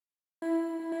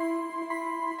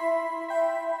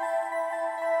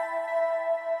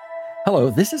Hello,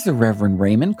 this is the Reverend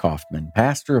Raymond Coffman,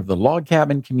 pastor of the Log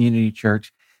Cabin Community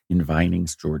Church in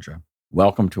Vinings, Georgia.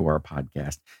 Welcome to our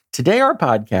podcast. Today, our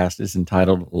podcast is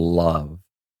entitled Love.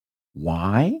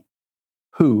 Why,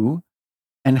 Who,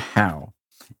 and How.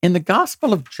 In the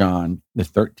Gospel of John, the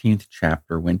 13th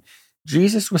chapter, when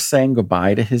Jesus was saying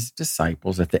goodbye to his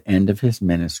disciples at the end of his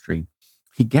ministry,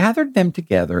 he gathered them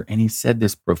together and he said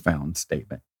this profound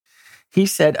statement. He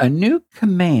said, "A new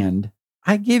command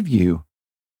I give you.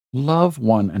 Love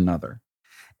one another.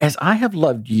 As I have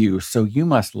loved you, so you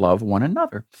must love one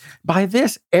another. By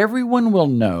this, everyone will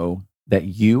know that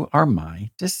you are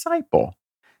my disciple,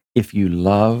 if you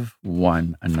love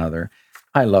one another."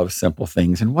 I love simple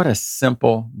things, and what a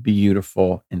simple,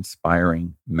 beautiful,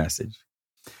 inspiring message.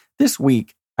 This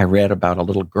week, I read about a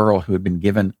little girl who had been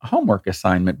given a homework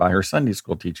assignment by her Sunday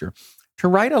school teacher to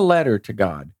write a letter to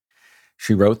God.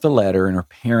 She wrote the letter, and her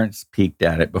parents peeked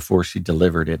at it before she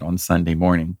delivered it on Sunday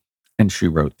morning. And she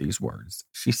wrote these words.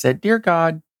 She said, "Dear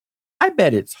God, I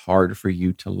bet it's hard for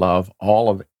you to love all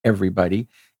of everybody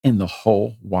in the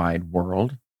whole wide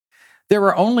world. There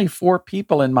are only 4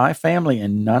 people in my family,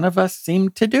 and none of us seem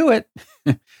to do it."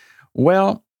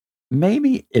 Well,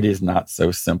 maybe it is not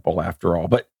so simple after all,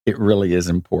 but it really is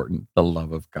important, the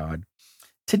love of God.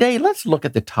 Today, let's look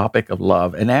at the topic of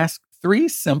love and ask 3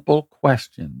 simple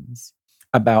questions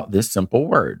about this simple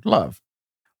word, love.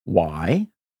 Why,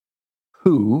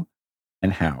 who,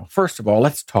 and how? First of all,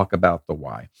 let's talk about the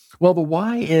why. Well, the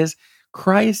why is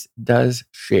Christ does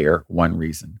share one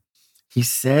reason. He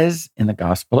says in the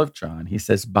Gospel of John, he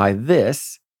says, "By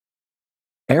this,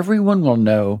 everyone will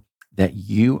know that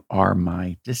you are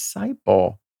my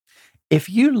disciple." If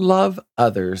you love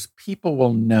others, people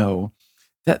will know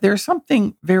that there's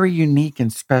something very unique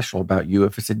and special about you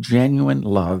if it's a genuine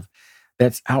love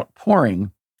that's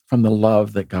outpouring from the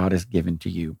love that God has given to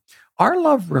you. Our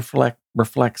love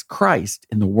reflects Christ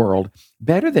in the world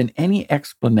better than any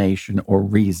explanation or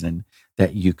reason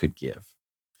that you could give.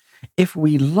 If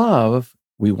we love,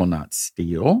 we will not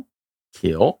steal,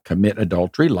 kill, commit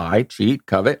adultery, lie, cheat,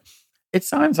 covet. It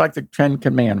sounds like the 10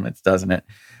 Commandments, doesn't it?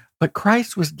 But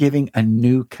Christ was giving a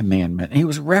new commandment, and he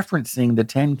was referencing the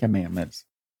 10 Commandments.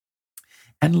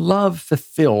 And love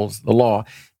fulfills the law.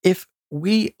 If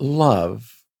we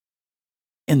love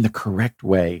in the correct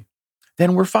way,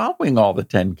 then we're following all the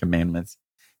 10 Commandments.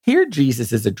 Here,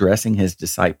 Jesus is addressing his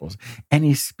disciples, and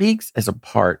he speaks as a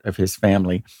part of his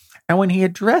family. And when he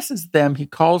addresses them, he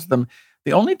calls them,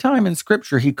 the only time in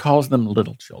Scripture, he calls them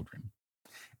little children.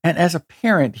 And as a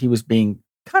parent, he was being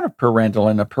kind of parental.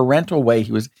 In a parental way,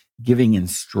 he was giving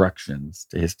instructions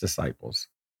to his disciples.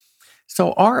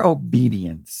 So our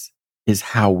obedience is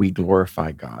how we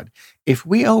glorify God. If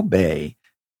we obey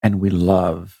and we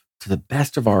love to the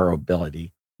best of our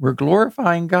ability, we're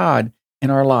glorifying God in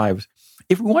our lives.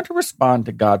 If we want to respond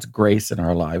to God's grace in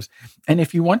our lives, and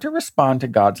if you want to respond to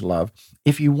God's love,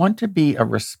 if you want to be a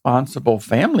responsible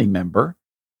family member,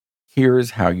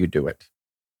 here's how you do it.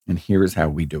 And here's how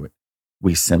we do it.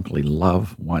 We simply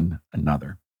love one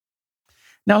another.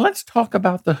 Now let's talk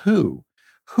about the who.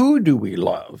 Who do we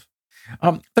love?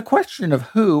 The question of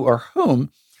who or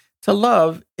whom to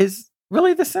love is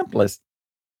really the simplest.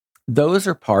 Those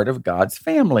are part of God's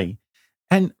family.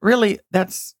 And really,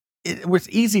 it was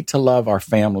easy to love our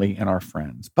family and our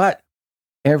friends, but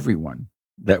everyone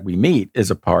that we meet is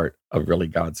a part of really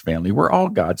God's family. We're all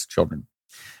God's children.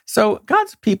 So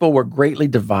God's people were greatly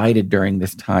divided during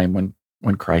this time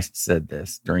when Christ said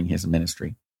this during his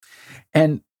ministry.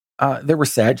 And there were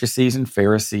Sadducees and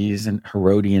Pharisees and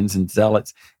Herodians and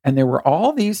Zealots, and there were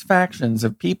all these factions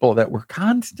of people that were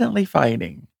constantly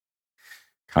fighting.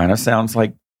 Kind of sounds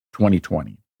like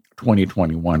 2020.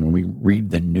 2021, when we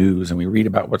read the news and we read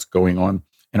about what's going on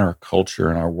in our culture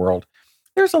and our world,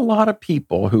 there's a lot of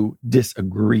people who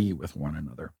disagree with one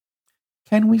another.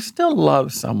 Can we still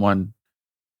love someone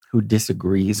who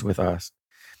disagrees with us,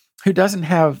 who doesn't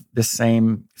have the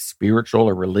same spiritual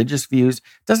or religious views,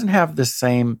 doesn't have the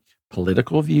same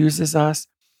political views as us,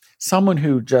 someone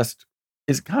who just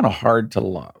is kind of hard to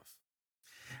love?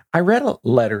 I read a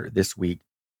letter this week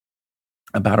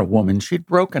about a woman. She'd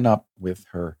broken up with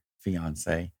her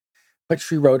fiance, but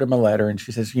she wrote him a letter and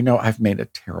she says, "I've made a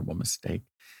terrible mistake.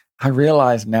 I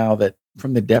realize now that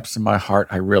from the depths of my heart,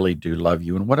 I really do love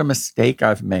you, and what a mistake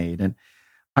I've made. And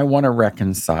I want to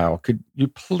reconcile. Could you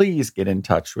please get in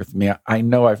touch with me? I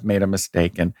know I've made a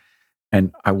mistake and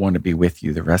I want to be with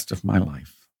you the rest of my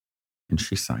life." And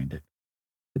she signed it.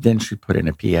 But then she put in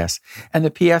a PS. And the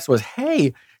PS was,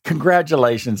 "Hey,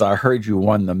 congratulations. I heard you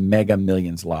won the Mega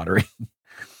Millions lottery."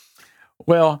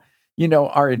 Well,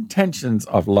 our intentions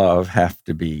of love have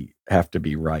to be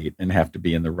right and have to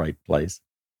be in the right place.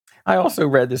 I also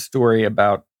read this story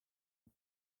about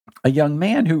a young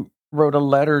man who wrote a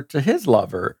letter to his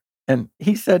lover. And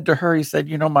he said to her, he said,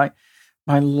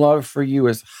 my love for you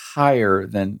is higher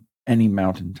than any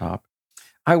mountaintop.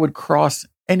 I would cross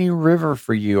any river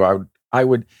for you. I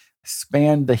would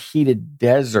span the heated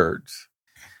deserts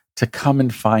to come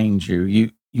and find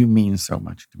you. You mean so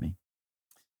much to me.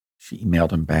 She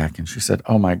emailed him back and she said,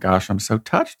 "Oh my gosh, I'm so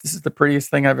touched. This is the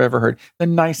prettiest thing I've ever heard. The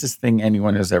nicest thing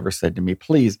anyone has ever said to me.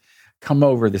 Please come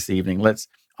over this evening.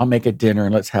 I'll make a dinner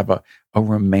and let's have a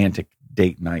romantic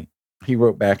date night." He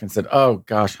wrote back and said, "Oh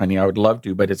gosh, honey, I would love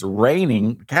to, but it's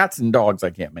raining. Cats and dogs, I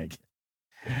can't make it."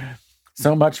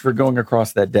 So much for going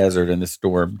across that desert in the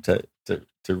storm to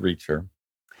reach her.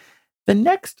 The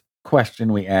next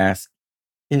question we ask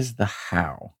is the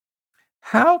how.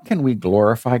 How can we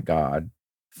glorify God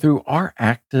through our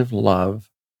active love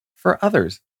for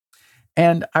others?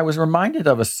 And I was reminded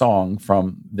of a song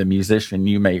from the musician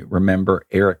you may remember,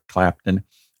 Eric Clapton.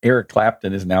 Eric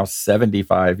Clapton is now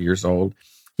 75 years old.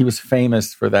 He was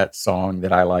famous for that song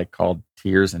that I like called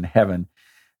Tears in Heaven.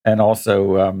 And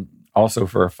also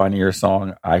for a funnier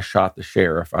song, I Shot the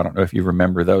Sheriff. I don't know if you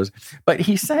remember those. But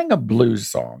he sang a blues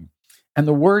song. And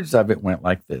the words of it went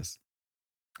like this: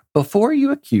 "Before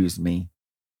you accuse me,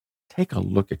 take a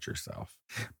look at yourself.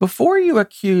 Before you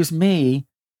accuse me,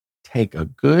 take a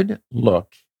good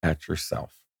look at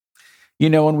yourself."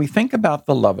 When we think about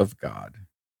the love of God,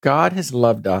 God has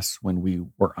loved us when we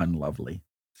were unlovely.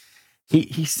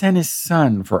 He sent his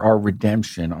son for our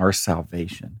redemption, our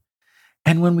salvation.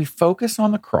 And when we focus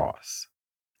on the cross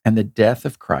and the death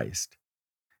of Christ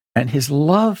and his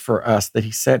love for us that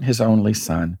he sent his only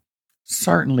son,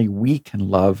 certainly we can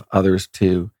love others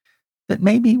too that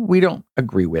maybe we don't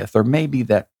agree with, or maybe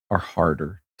that are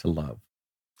harder to love.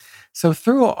 So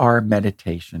through our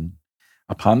meditation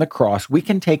upon the cross, we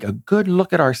can take a good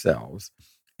look at ourselves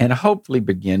and hopefully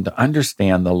begin to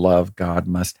understand the love God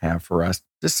must have for us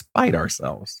despite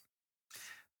ourselves.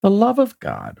 The love of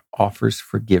God offers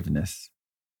forgiveness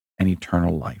and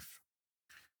eternal life.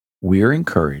 We are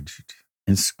encouraged,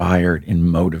 inspired, and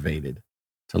motivated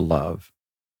to love.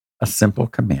 A simple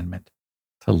commandment: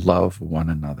 to love one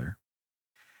another.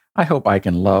 I hope I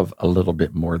can love a little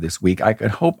bit more this week. I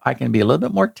could hope I can be a little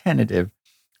bit more tentative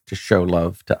to show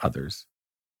love to others.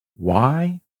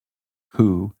 Why,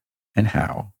 who, and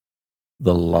how?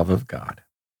 The love of God.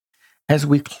 As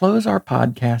we close our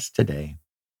podcast today,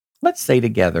 let's say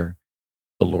together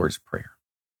the Lord's Prayer.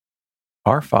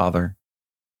 Our Father,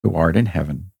 who art in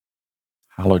heaven,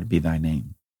 hallowed be thy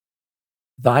name.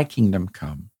 Thy kingdom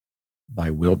come, thy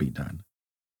will be done,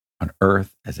 on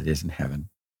earth as it is in heaven.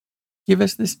 Give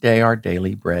us this day our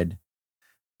daily bread,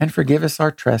 and forgive us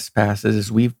our trespasses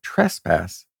as we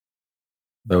trespass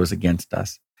those against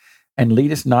us. And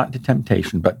lead us not into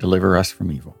temptation, but deliver us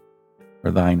from evil. For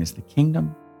thine is the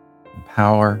kingdom, the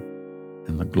power,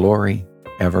 and the glory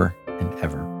forever and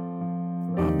ever.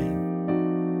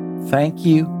 Amen. Thank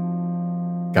you.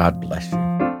 God bless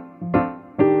you.